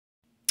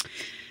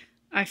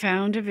I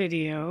found a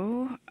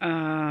video.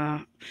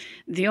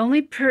 The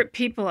only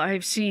people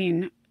I've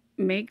seen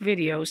make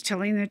videos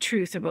telling the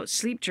truth about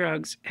sleep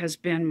drugs has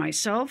been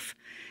myself,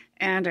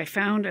 and I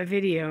found a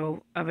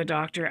video of a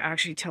doctor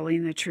actually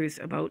telling the truth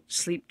about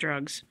sleep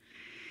drugs.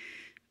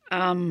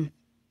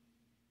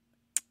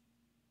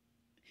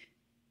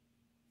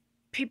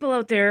 People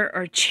out there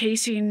are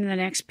chasing the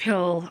next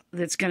pill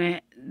that's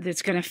gonna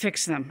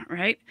fix them,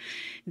 right?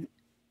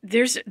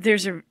 There's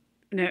a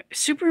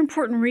super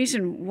important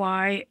reason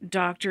why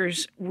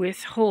doctors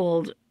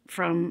withhold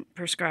from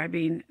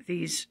prescribing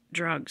these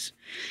drugs.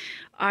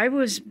 I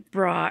was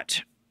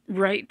brought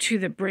right to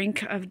the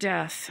brink of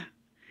death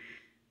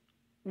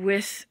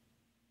with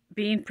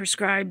being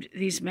prescribed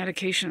these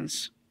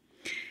medications.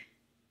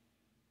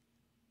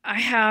 I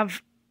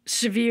have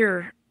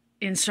severe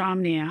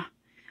insomnia.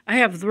 I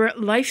have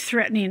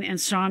life-threatening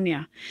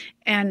insomnia,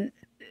 and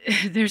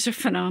there's a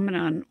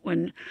phenomenon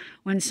when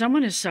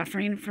someone is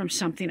suffering from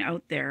something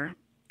out there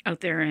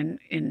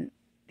in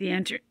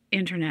the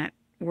internet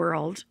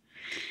world,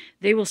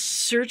 they will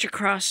search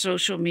across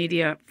social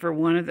media for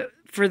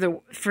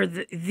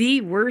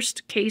the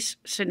worst case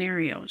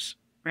scenarios,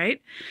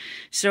 right?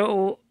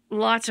 So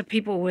lots of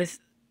people with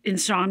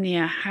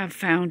insomnia have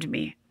found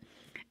me,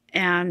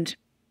 and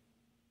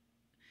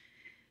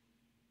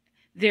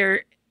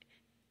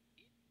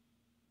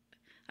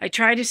I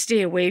try to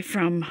stay away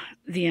from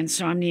the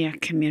insomnia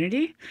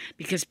community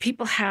because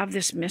people have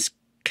this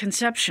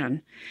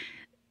misconception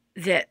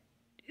that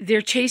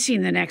they're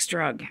chasing the next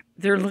drug.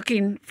 They're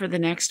looking for the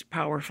next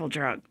powerful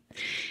drug.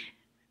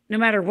 No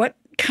matter what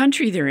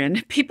country they're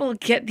in, people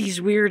get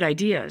these weird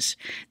ideas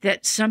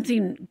that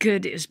something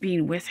good is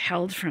being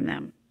withheld from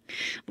them.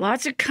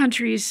 Lots of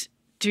countries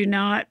do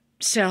not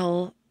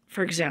sell,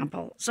 for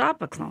example,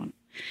 Zopiclone.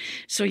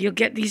 So you'll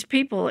get these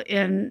people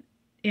in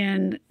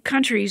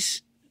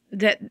countries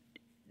that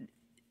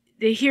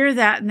they hear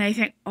that and they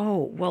think,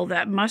 oh, well,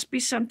 that must be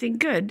something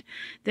good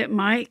that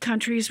my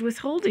country is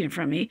withholding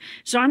from me.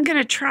 So I'm going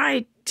to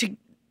try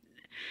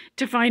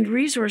to find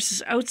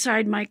resources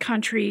outside my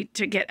country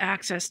to get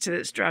access to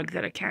this drug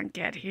that I can't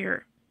get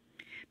here.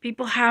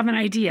 People have an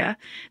idea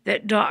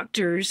that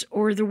doctors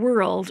or the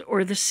world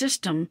or the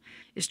system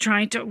is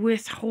trying to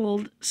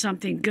withhold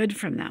something good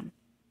from them.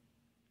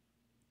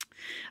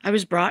 I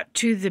was brought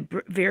to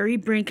the very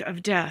brink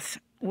of death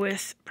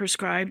with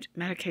prescribed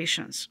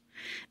medications,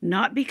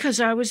 not because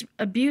I was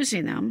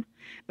abusing them,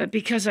 but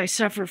because I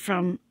suffer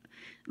from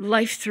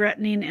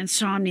life-threatening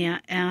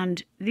insomnia,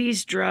 and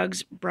these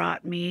drugs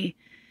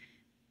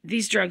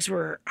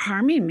were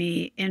harming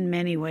me in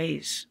many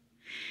ways.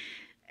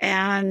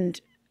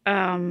 And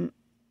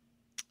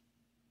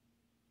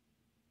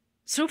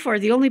so far,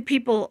 the only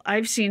people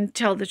I've seen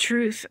tell the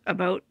truth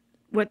about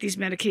what these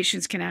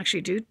medications can actually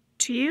do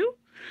to you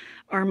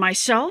are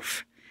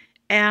myself,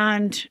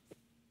 and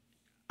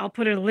I'll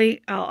put a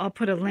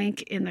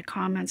link in the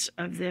comments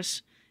of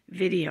this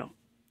video.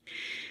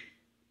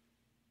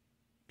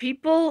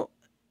 People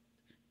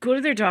go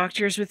to their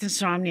doctors with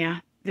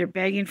insomnia. They're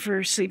begging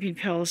for sleeping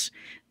pills.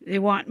 They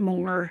want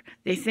more.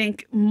 They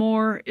think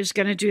more is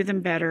going to do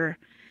them better.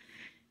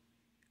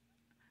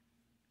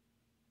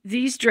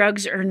 These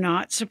drugs are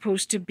not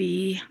supposed to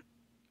be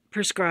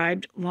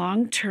prescribed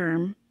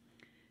long-term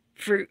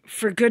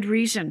for good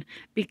reason,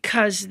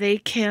 because they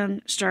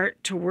can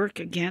start to work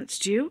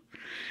against you.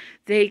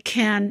 They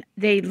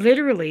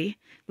literally,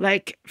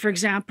 like, for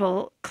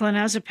example,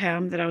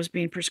 clonazepam that I was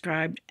being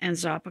prescribed and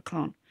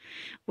Zopiclone.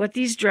 What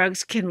these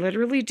drugs can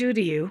literally do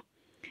to you,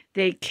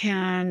 they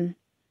can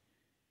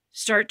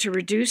start to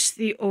reduce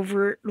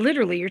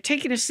literally, you're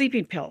taking a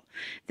sleeping pill.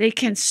 They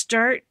can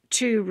start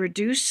to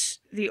reduce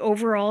the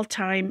overall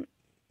time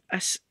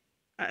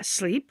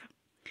asleep.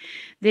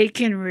 They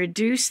can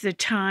reduce the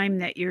time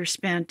that you're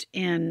spent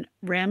in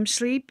REM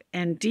sleep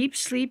and deep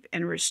sleep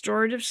and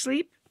restorative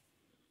sleep.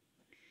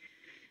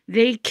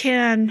 They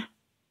can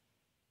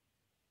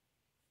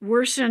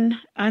worsen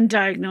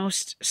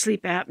undiagnosed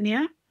sleep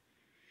apnea.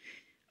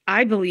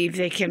 I believe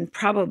they can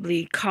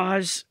probably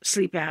cause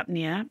sleep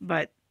apnea,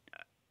 but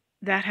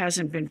that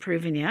hasn't been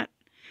proven yet.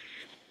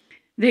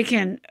 They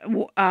can,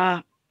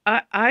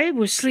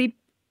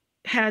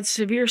 had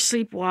severe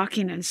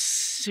sleepwalking and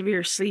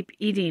severe sleep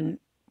eating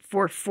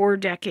for 4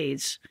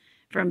 decades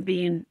from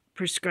being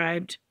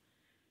prescribed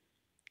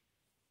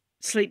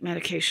sleep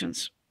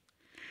medications.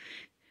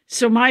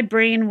 So my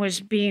brain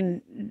was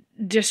being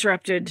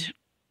disrupted,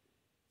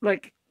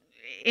 like,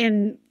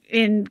 in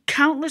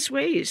countless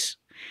ways.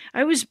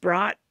 I was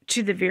brought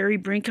to the very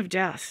brink of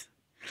death.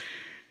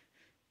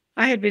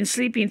 I had been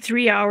sleeping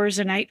 3 hours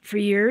a night for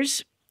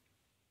years.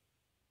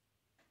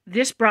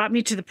 This brought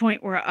me to the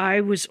point where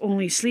I was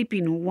only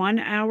sleeping 1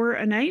 hour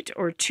a night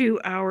or 2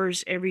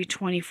 hours every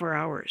 24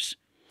 hours.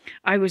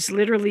 I was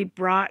literally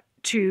brought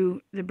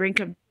to the brink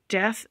of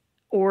death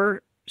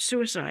or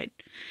suicide.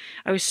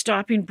 I was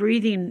stopping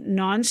breathing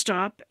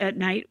nonstop at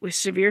night with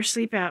severe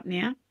sleep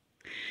apnea.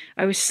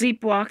 I was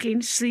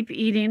sleepwalking, sleep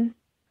eating,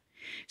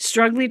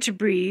 struggling to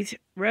breathe,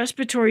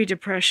 respiratory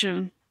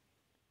depression,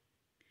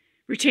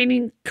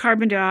 retaining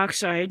carbon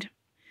dioxide,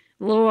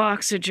 low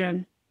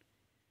oxygen,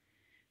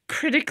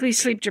 critically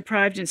sleep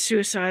deprived and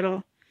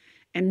suicidal,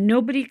 and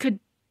nobody could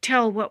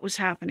tell what was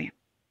happening.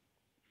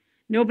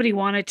 Nobody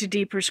wanted to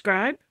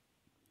deprescribe.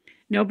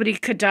 Nobody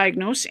could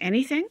diagnose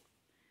anything.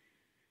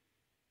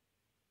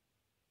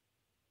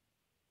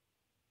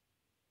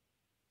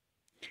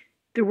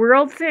 The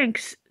world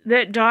thinks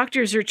that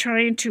doctors are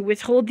trying to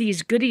withhold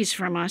these goodies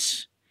from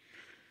us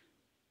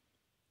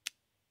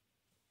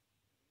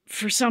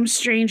for some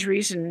strange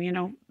reason. You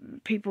know,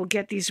 people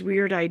get these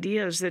weird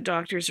ideas that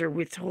doctors are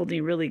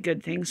withholding really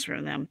good things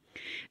from them.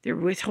 They're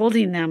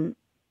withholding them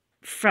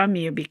from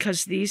you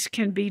because these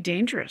can be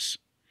dangerous.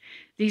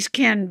 These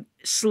can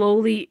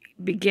slowly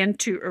begin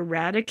to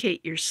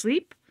eradicate your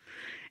sleep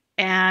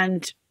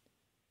and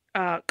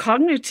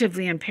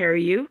cognitively impair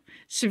you,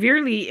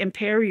 severely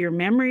impair your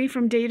memory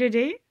from day to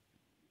day,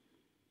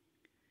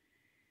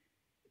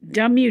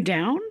 dumb you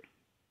down,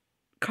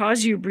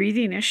 cause you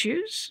breathing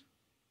issues.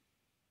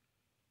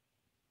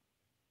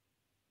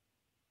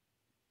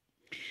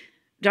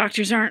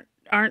 Doctors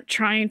aren't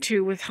trying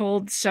to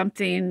withhold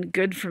something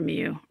good from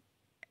you.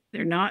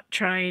 They're not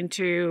trying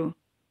to,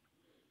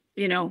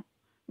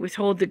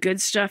 withhold the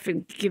good stuff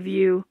and give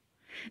you.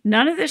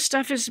 None of this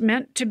stuff is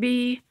meant to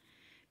be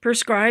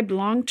prescribed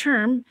long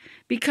term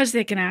because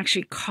they can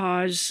actually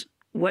cause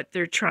what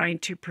they're trying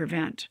to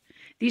prevent.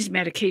 These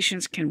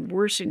medications can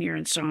worsen your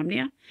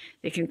insomnia.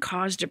 They can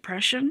cause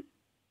depression.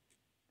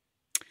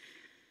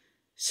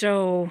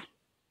 So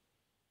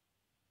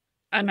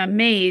I'm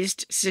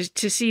amazed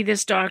to see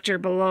this doctor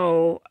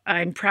below.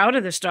 I'm proud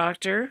of this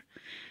doctor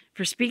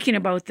for speaking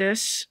about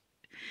this.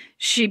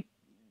 She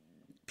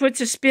puts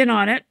a spin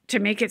on it to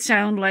make it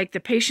sound like the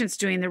patient's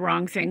doing the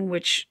wrong thing,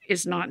 which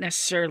is not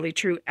necessarily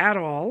true at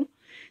all.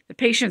 The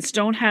patients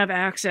don't have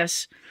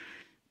access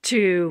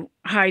to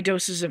high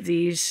doses of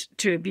these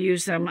to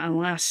abuse them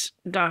unless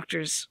they're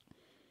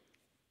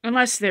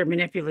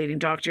manipulating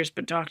doctors,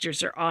 but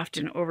doctors are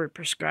often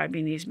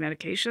overprescribing these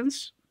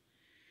medications.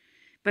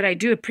 But I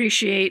do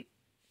appreciate,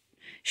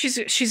 she's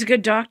a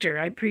good doctor.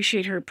 I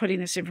appreciate her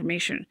putting this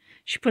information.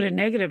 She put a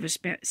negative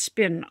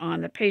spin on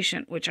the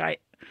patient, which I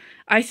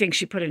think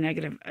she put a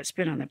negative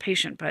spin on the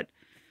patient, but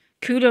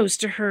kudos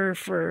to her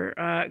for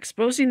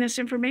exposing this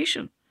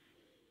information.